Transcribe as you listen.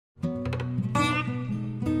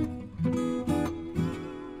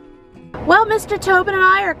Well, Mr. Tobin and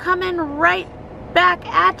I are coming right back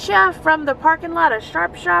at ya from the parking lot of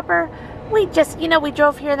Sharp Shopper. We just, we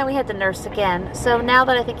drove here and then we had to nurse again. So now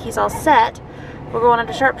that I think he's all set, we're going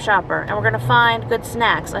into Sharp Shopper and we're going to find good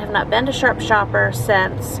snacks. I have not been to Sharp Shopper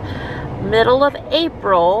since middle of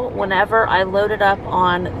April, whenever I loaded up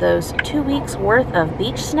on those 2 weeks worth of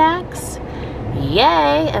beach snacks.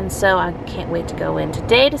 Yay! And so I can't wait to go in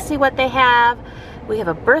today to see what they have. We have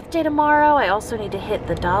a birthday tomorrow. I also need to hit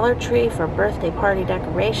the Dollar Tree for birthday party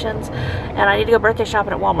decorations. And I need to go birthday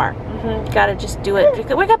shopping at Walmart. Gotta just do it.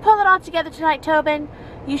 We're gonna pull it all together tonight, Tobin.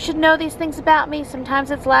 You should know these things about me. Sometimes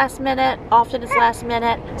it's last minute, often it's last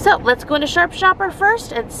minute. So let's go into Sharp Shopper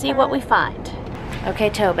first and see what we find. Okay,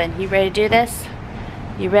 Tobin, you ready to do this?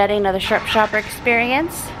 You ready? Another Sharp Shopper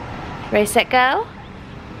experience? Ready, set, go?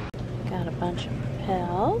 Got a bunch of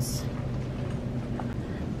Propels.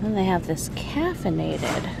 Then they have this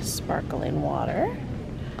caffeinated sparkling water.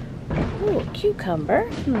 Ooh, a cucumber.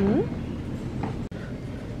 And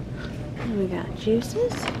we got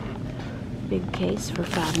juices. Big case for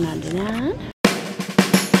 $5.99.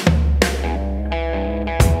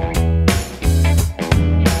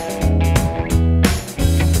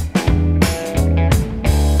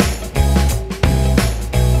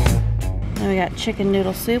 Then we got chicken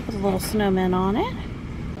noodle soup with a little snowman on it.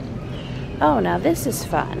 Oh, now this is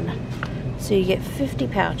fun. So you get 50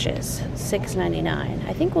 pouches, $6.99.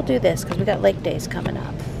 I think we'll do this because we got lake days coming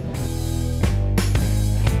up.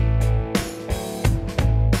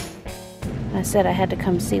 I said I had to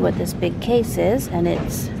come see what this big case is, and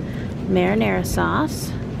it's marinara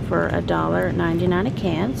sauce for $1.99 a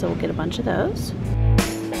can, so we'll get a bunch of those.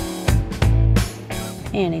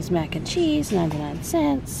 Annie's mac and cheese, 99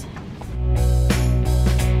 cents.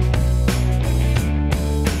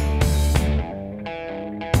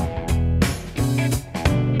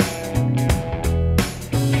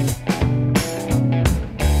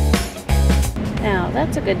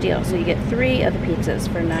 That's a good deal. So you get 3 of the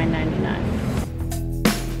pizzas for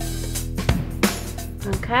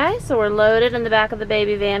 $9.99. Okay, so we're loaded in the back of the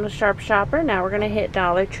baby van with Sharp Shopper. Now we're gonna hit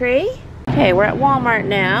Dollar Tree. Okay, we're at Walmart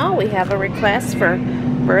now. We have a request for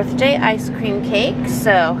birthday ice cream cakes.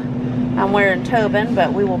 So I'm wearing Tobin,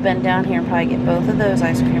 but we will bend down here and probably get both of those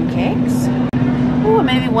ice cream cakes. Ooh,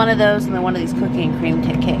 maybe one of those and then one of these cookie and cream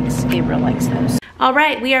cakes. Gabriel likes those. All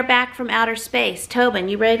right, we are back from outer space. Tobin,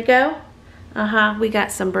 you ready to go? We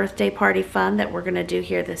got some birthday party fun that we're gonna do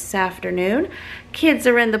here this afternoon. Kids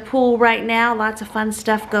are in the pool right now. Lots of fun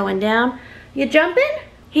stuff going down. You jumping?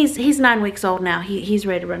 He's 9 weeks old now. He's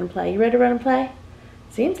ready to run and play. You ready to run and play?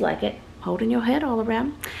 Seems like it. Holding your head all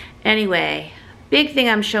around. Anyway, big thing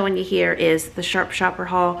I'm showing you here is the Sharp Shopper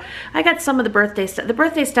haul. I got some of the birthday stuff. The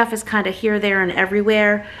birthday stuff is kind of here, there, and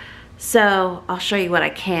everywhere. So I'll show you what I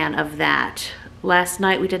can of that. Last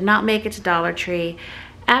night we did not make it to Dollar Tree.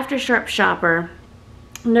 After Sharp Shopper,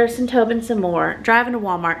 nursing Tobin some more, driving to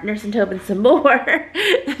Walmart, nursing Tobin some more,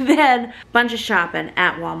 then bunch of shopping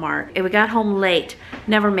at Walmart. And we got home late,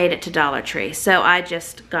 never made it to Dollar Tree. So I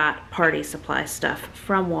just got party supply stuff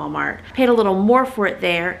from Walmart. Paid a little more for it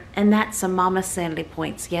there, and that's some Mama's Sanity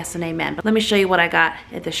points, yes and amen. But let me show you what I got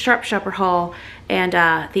at the Sharp Shopper haul and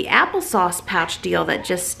the applesauce pouch deal that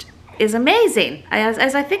just is amazing.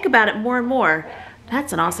 As I think about it more and more,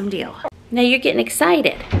 that's an awesome deal. Now you're getting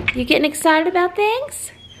excited. You getting excited about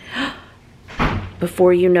things?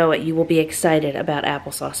 Before you know it, you will be excited about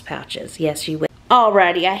applesauce pouches. Yes, you will.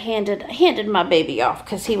 Alrighty, I handed my baby off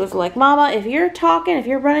because he was like, Mama, if you're talking, if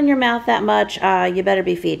you're running your mouth that much, you better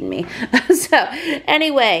be feeding me. So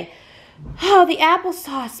anyway, oh, the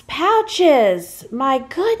applesauce pouches. My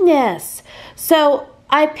goodness. So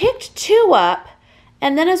I picked 2 up,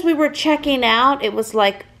 and then as we were checking out, it was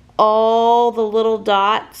like all the little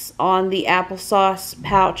dots on the applesauce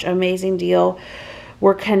pouch amazing deal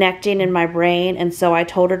were connecting in my brain, and so I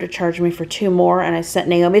told her to charge me for 2 more, and I sent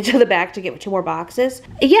Naomi to the back to get 2 more boxes.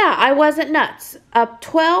 Yeah, I wasn't nuts. A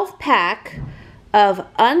 12-pack of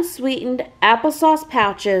unsweetened applesauce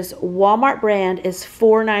pouches, Walmart brand, is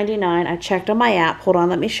 $4.99. I checked on my app. Hold on,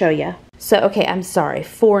 let me show you. So, okay, I'm sorry,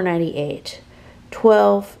 $4.98.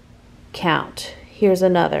 12 count. Here's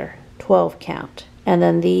another 12 count. And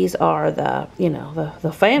then these are the,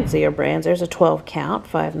 the fancier brands. There's a 12 count,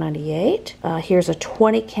 $5.98. Here's a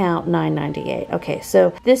 20 count, $9.98. Okay,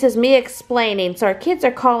 so this is me explaining. So our kids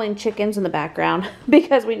are calling chickens in the background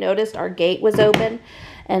because we noticed our gate was open.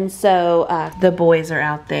 And so the boys are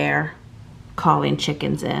out there calling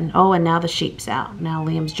chickens in. Oh, and now the sheep's out. Now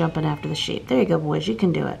Liam's jumping after the sheep. There you go, boys. You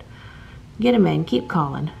can do it. Get him in. Keep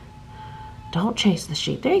calling. Don't chase the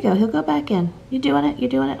sheep. There you go. He'll go back in. You doing it? You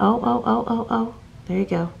doing it? Oh, oh, oh, oh, oh. There you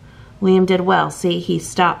go. Liam did well. See, he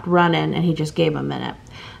stopped running and he just gave him a minute.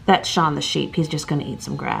 That's Sean the sheep. He's just going to eat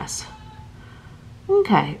some grass.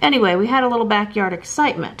 Okay, anyway, we had a little backyard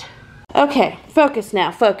excitement. Okay, focus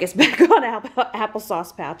now. Focus back on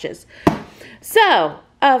applesauce pouches. So,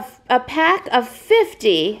 a pack of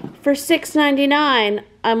 50 for $6.99,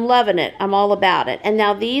 I'm loving it. I'm all about it. And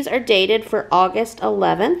now these are dated for August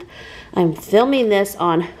 11th. I'm filming this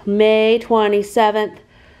on May 27th.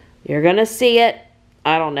 You're going to see it,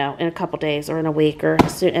 I don't know, in a couple days or in a week or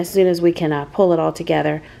as soon as we can pull it all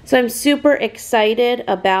together. So I'm super excited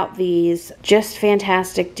about these. Just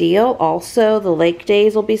fantastic deal. Also, the lake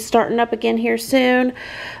days will be starting up again here soon.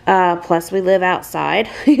 Plus, we live outside,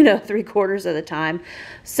 you know, 3/4 of the time.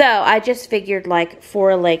 So I just figured, like,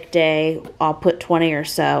 for a lake day, I'll put 20 or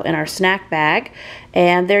so in our snack bag.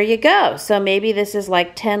 And there you go. So maybe this is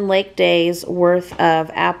like 10 lake days worth of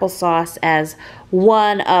applesauce as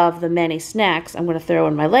one of the many snacks I'm going to throw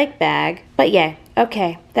in my lake bag. But yeah,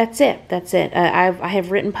 okay, that's it. That's it. I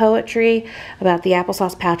have written poetry about the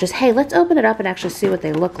applesauce pouches. Hey, let's open it up and actually see what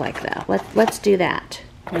they look like, though. Let's do that.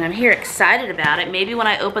 And I'm here excited about it. Maybe when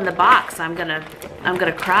I open the box, I'm gonna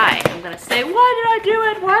cry. I'm gonna say, why did I do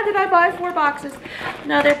it? Why did I buy 4 boxes?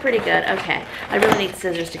 No, they're pretty good. Okay, I really need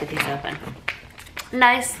scissors to get these open.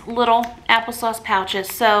 Nice little applesauce pouches.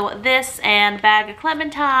 So this and a bag of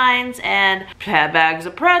clementines and bags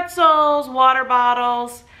of pretzels, water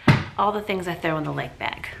bottles, all the things I throw in the lake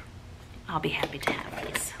bag. I'll be happy to have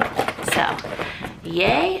these. So,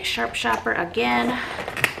 yay, Sharp Shopper again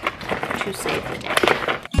to save the day.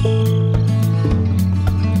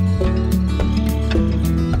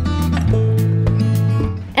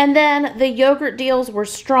 And then the yogurt deals were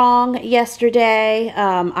strong yesterday.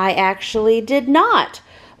 I actually did not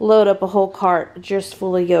load up a whole cart just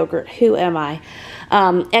full of yogurt. Who am I?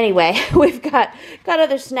 Anyway, we've got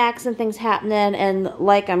other snacks and things happening, and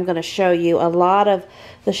like I'm going to show you, a lot of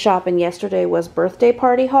the shopping yesterday was birthday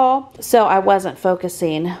party haul, so I wasn't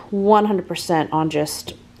focusing 100% on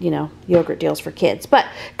just, you know, yogurt deals for kids. But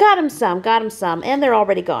got them some, and they're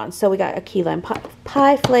already gone. So we got a key lime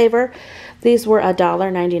pie flavor. These were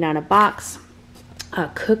 $1.99 a box.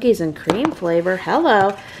 Cookies and cream flavor.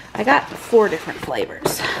 Hello. I got 4 different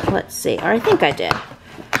flavors. Let's see. Or I think I did.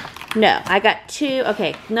 No, I got 2.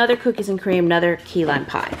 Okay, another cookies and cream, another key lime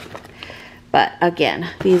pie. But again,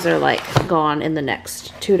 these are like gone in the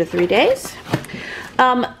next 2 to 3 days.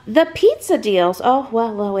 The pizza deals. Oh,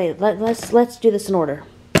 well, wait. Let's do this in order.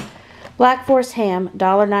 Black Forest ham,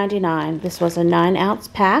 $1.99. This was a 9-ounce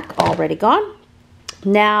pack, already gone.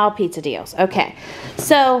 Now pizza deals. Okay,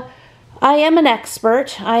 so I am an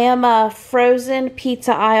expert. I am a frozen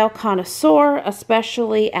pizza aisle connoisseur,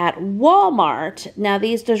 especially at Walmart. Now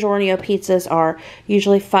these DiGiorno pizzas are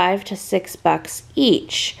usually $5 to $6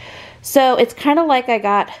 each. So it's kind of like I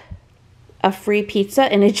got a free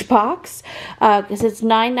pizza in each box because it's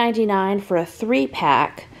 $9.99 for a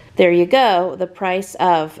 3-pack. There you go. The price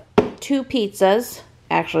of 2 pizzas.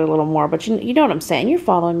 Actually a little more, but you know what I'm saying. You're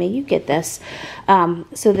following me. You get this.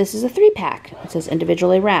 So this is a 3-pack. It says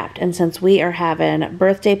individually wrapped. And since we are having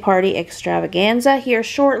birthday party extravaganza here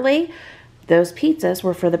shortly, those pizzas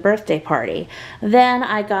were for the birthday party. Then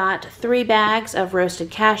I got 3 bags of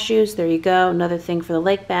roasted cashews. There you go. Another thing for the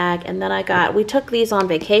lake bag. And then we took these on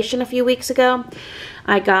vacation a few weeks ago.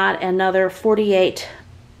 I got another 48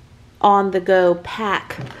 on-the-go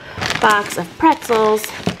pack box of pretzels.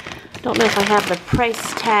 Don't know if I have the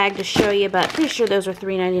price tag to show you, but pretty sure those are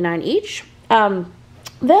 $3.99 each. Then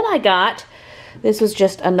I got, this was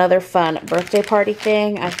just another fun birthday party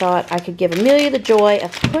thing. I thought I could give Amelia the joy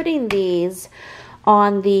of putting these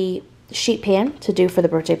on the sheet pan to do for the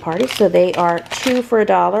birthday party. So they are 2 for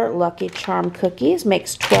 $1 Lucky Charm cookies.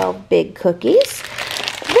 Makes 12 big cookies.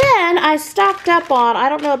 Then I stocked up on, I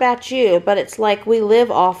don't know about you, but it's like we live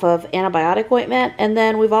off of antibiotic ointment, and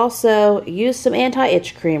then we've also used some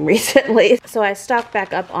anti-itch cream recently. So I stocked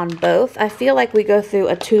back up on both. I feel like we go through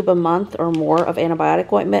a tube a month or more of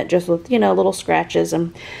antibiotic ointment just with, you know, little scratches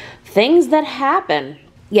and things that happen.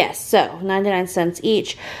 Yes, so 99 cents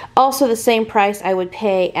each. Also the same price I would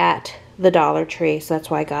pay at the Dollar Tree, so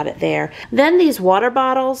that's why I got it there. Then these water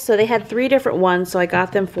bottles, so they had 3 different ones, so I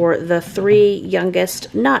got them for the 3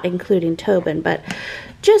 youngest, not including Tobin, but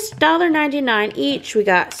just $1.99 each. We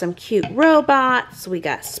got some cute robots, we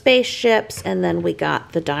got spaceships, and then we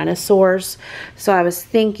got the dinosaurs. So I was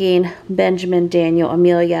thinking, Benjamin, Daniel,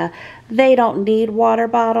 Amelia, they don't need water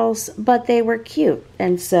bottles, but they were cute.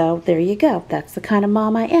 And so there you go. That's the kind of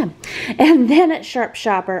mom I am. And then at Sharp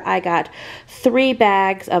Shopper, I got 3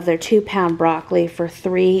 bags of their 2-pound broccoli for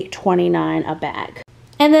 $3.29 a bag.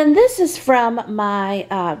 And then this is from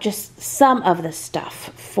my, just some of the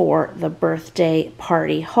stuff for the birthday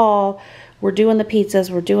party haul. We're doing the pizzas,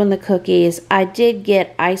 we're doing the cookies. I did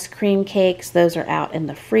get ice cream cakes. Those are out in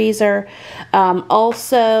the freezer.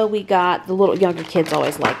 Also, we got, the little younger kids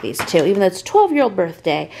always like these too. Even though it's 12-year-old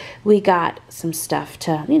birthday, we got some stuff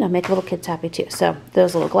to, you know, make little kids happy too. So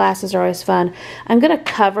those little glasses are always fun. I'm going to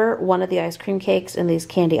cover one of the ice cream cakes in these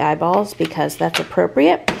candy eyeballs because that's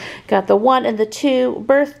appropriate. Got the 1 and the 2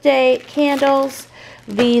 birthday candles.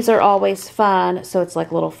 These are always fun, so it's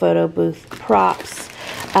like little photo booth props.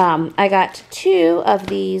 I got 2 of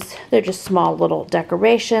these. They're just small little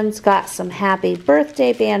decorations. Got some happy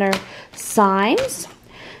birthday banner signs.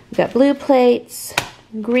 We've got blue plates,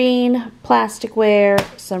 green plasticware,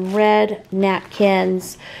 some red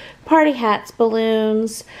napkins, party hats,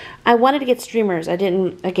 balloons. I wanted to get streamers. I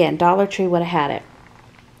didn't. Again, Dollar Tree would have had it.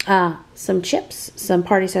 Some chips, some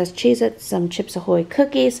party-sized Cheez-Its, some Chips Ahoy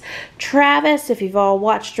cookies. Travis, if you've all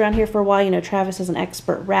watched around here for a while, you know Travis is an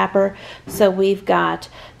expert rapper. So we've got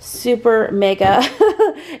super mega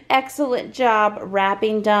excellent job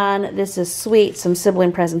wrapping done. This is sweet, some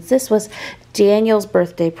sibling presents. This was Daniel's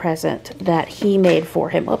birthday present that he made for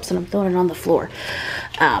him. Oops, and I'm throwing it on the floor.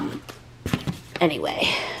 Anyway,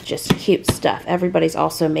 just cute stuff. Everybody's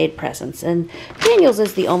also made presents, and Daniel's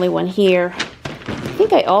is the only one here. I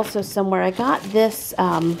think I also somewhere, I got this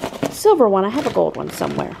silver one. I have a gold one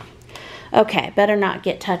somewhere. Okay, better not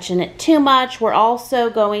get touching it too much. We're also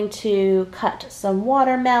going to cut some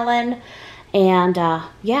watermelon and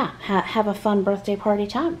yeah, have a fun birthday party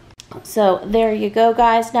time. So there you go,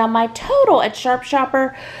 guys. Now my total at Sharp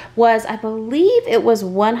Shopper was, I believe it was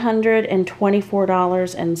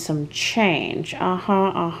 $124 and some change.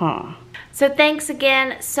 So thanks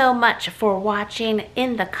again so much for watching.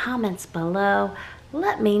 In the comments below,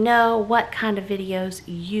 let me know what kind of videos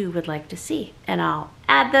you would like to see, and I'll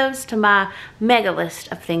add those to my mega list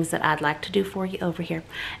of things that I'd like to do for you over here.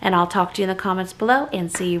 And I'll talk to you in the comments below and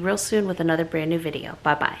see you real soon with another brand new video.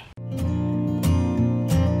 Bye-bye.